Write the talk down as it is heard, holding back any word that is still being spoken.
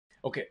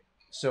Okay,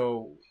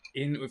 so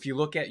if you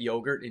look at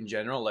yogurt in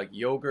general, like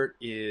yogurt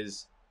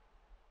is,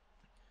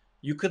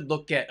 you could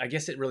look at, I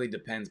guess it really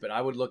depends, but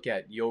I would look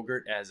at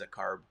yogurt as a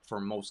carb for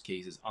most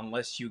cases,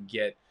 unless you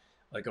get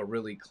like a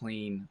really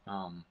clean.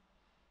 I'm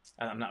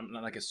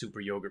not like a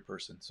super yogurt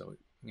person, so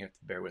you have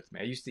to bear with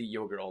me. I used to eat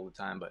yogurt all the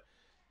time, but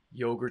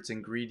yogurt's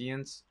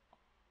ingredients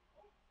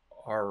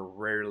are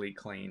rarely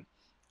clean.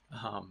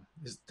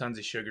 There's tons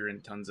of sugar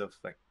and tons of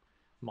like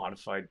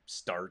modified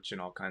starch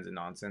and all kinds of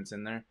nonsense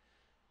in there.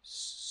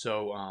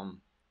 So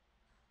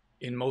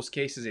in most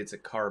cases it's a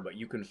carb, but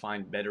you can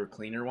find better,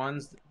 cleaner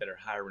ones that are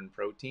higher in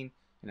protein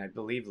and I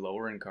believe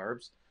lower in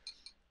carbs.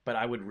 But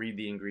I would read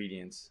the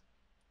ingredients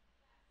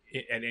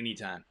at any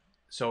time.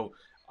 So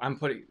I'm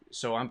putting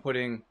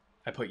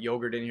I put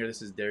yogurt in here.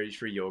 This is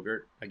dairy-free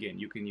yogurt. Again,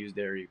 you can use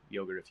dairy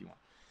yogurt if you want.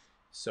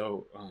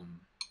 So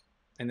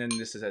and then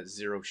this is at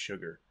zero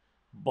sugar.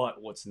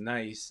 But what's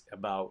nice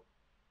about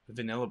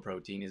vanilla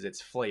protein is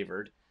it's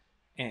flavored,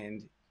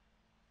 and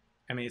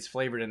I mean, it's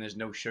flavored and there's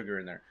no sugar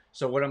in there.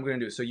 So what I'm going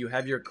to do, so you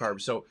have your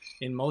carbs. So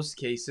in most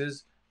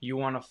cases, you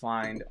want to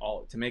find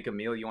all, to make a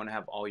meal, you want to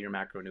have all your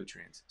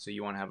macronutrients. So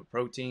you want to have a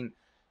protein,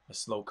 a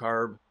slow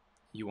carb,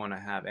 you want to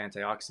have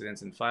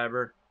antioxidants and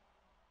fiber.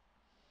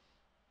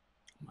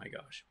 Oh my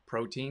gosh,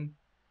 protein,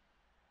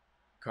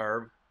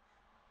 carb,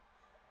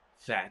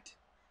 fat,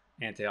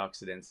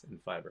 antioxidants,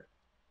 and fiber.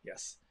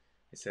 Yes,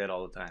 I say it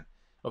all the time.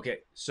 Okay,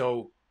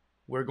 so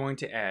we're going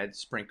to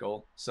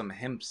sprinkle some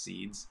hemp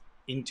seeds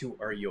into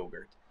our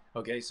yogurt.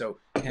 Okay, so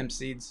hemp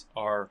seeds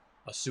are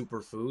a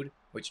superfood,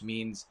 which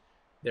means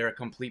they're a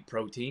complete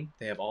protein.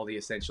 They have all the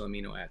essential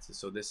amino acids.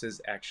 So this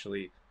is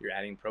actually, you're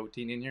adding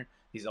protein in here.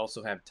 These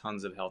also have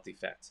tons of healthy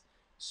fats.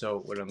 So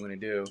what I'm going to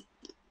do,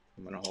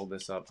 I'm going to hold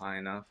this up high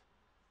enough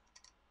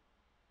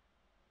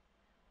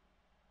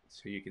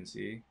so you can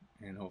see,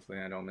 and hopefully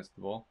I don't miss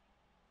the bowl.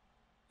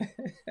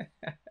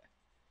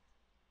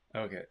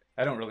 Okay,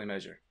 I don't really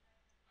measure.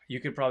 You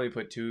could probably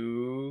put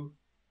 2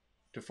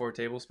 to 4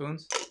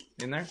 tablespoons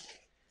in there,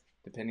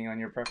 depending on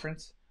your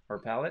preference or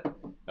palate.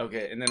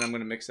 Okay, and then I'm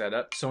gonna mix that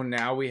up. So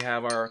now we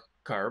have our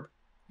carb,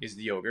 is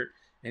the yogurt,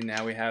 and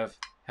now we have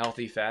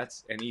healthy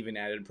fats and even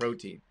added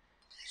protein.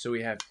 So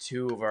we have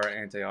two of our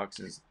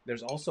antioxidants.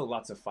 There's also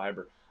lots of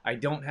fiber. I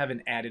don't have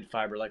an added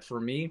fiber. Like for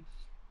me,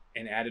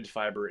 an added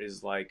fiber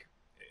is like,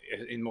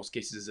 in most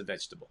cases, is a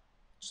vegetable.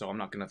 So I'm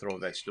not gonna throw a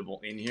vegetable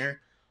in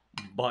here.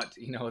 But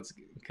you know, it's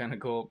kind of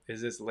cool.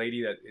 Is this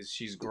lady that is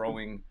she's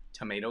growing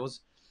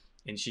tomatoes,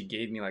 and she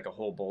gave me like a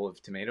whole bowl of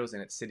tomatoes,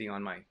 and it's sitting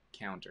on my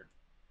counter.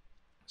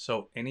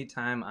 So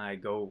anytime I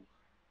go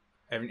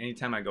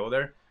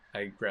there,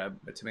 I grab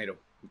a tomato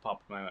and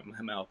pop it in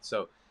my mouth.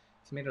 So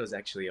tomato is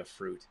actually a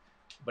fruit,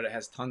 but it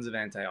has tons of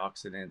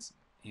antioxidants,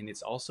 and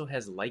it also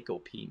has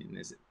lycopene in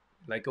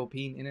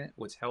it,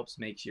 which helps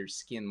make your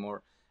skin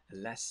more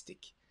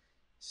elastic.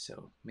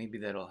 So maybe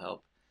that'll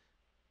help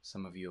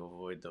some of you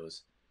avoid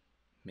those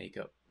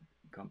makeup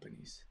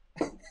companies.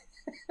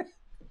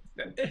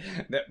 that,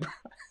 that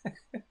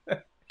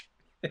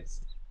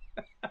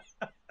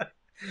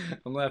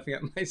I'm laughing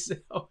at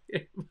myself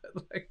here,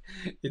 but like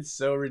it's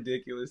so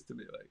ridiculous to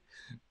me.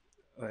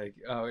 Like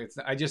oh, it's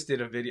I just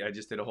did a video. I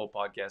just did a whole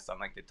podcast on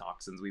like the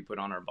toxins we put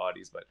on our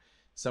bodies, but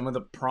some of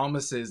the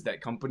promises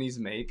that companies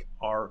make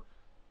are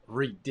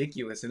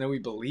ridiculous, and then we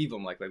believe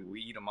them. Like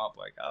we eat them up.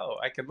 Like oh,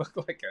 I could look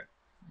like a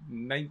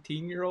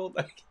 19-year-old.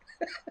 Like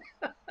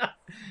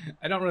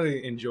I don't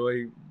really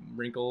enjoy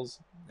wrinkles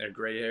or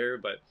gray hair,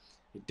 but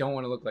I don't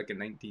want to look like a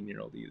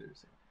 19-year-old either.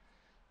 So.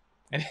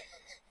 At,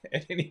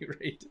 at any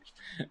rate,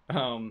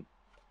 um,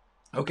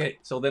 okay.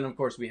 So then, of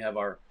course, we have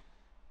our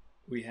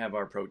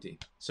protein.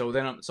 So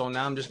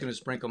now I'm just going to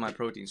sprinkle my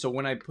protein. So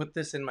when I put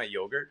this in my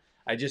yogurt,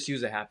 I just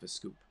use a half a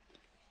scoop.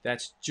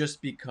 That's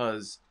just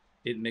because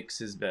it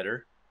mixes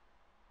better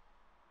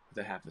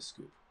with a half a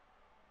scoop.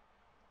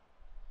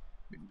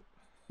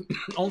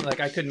 Only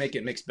like I could make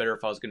it mix better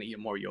if I was going to eat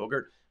more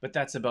yogurt, but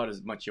that's about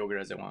as much yogurt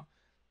as I want.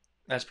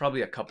 That's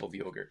probably a cup of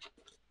yogurt.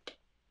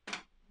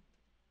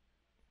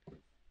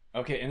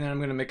 Okay, and then I'm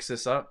going to mix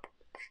this up.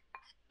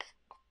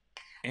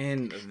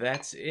 And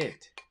that's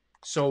it.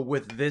 So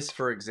with this,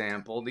 for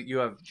example, that you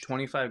have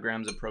 25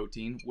 grams of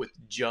protein with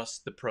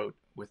just the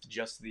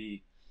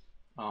protein,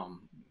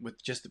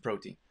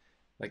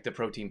 like the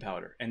protein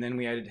powder. And then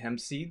we added hemp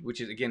seed, which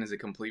is again is a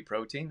complete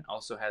protein,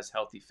 also has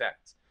healthy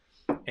fats.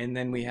 And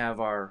then we have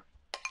our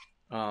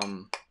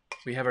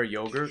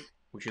yogurt,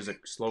 which is a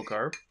slow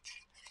carb.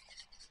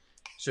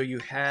 So you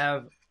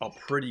have a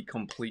pretty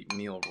complete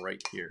meal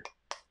right here.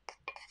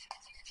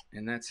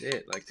 And that's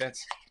it. Like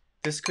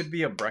this could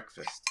be a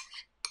breakfast.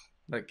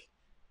 Like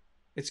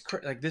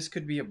like this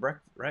could be a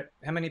breakfast, right?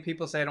 How many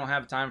people say I don't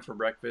have time for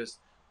breakfast,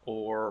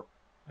 or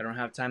I don't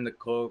have time to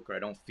cook, or I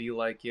don't feel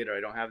like it, or I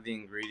don't have the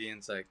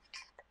ingredients? Like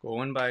go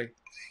and buy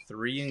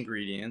 3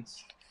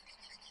 ingredients,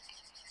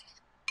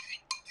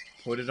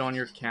 put it on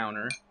your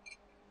counter,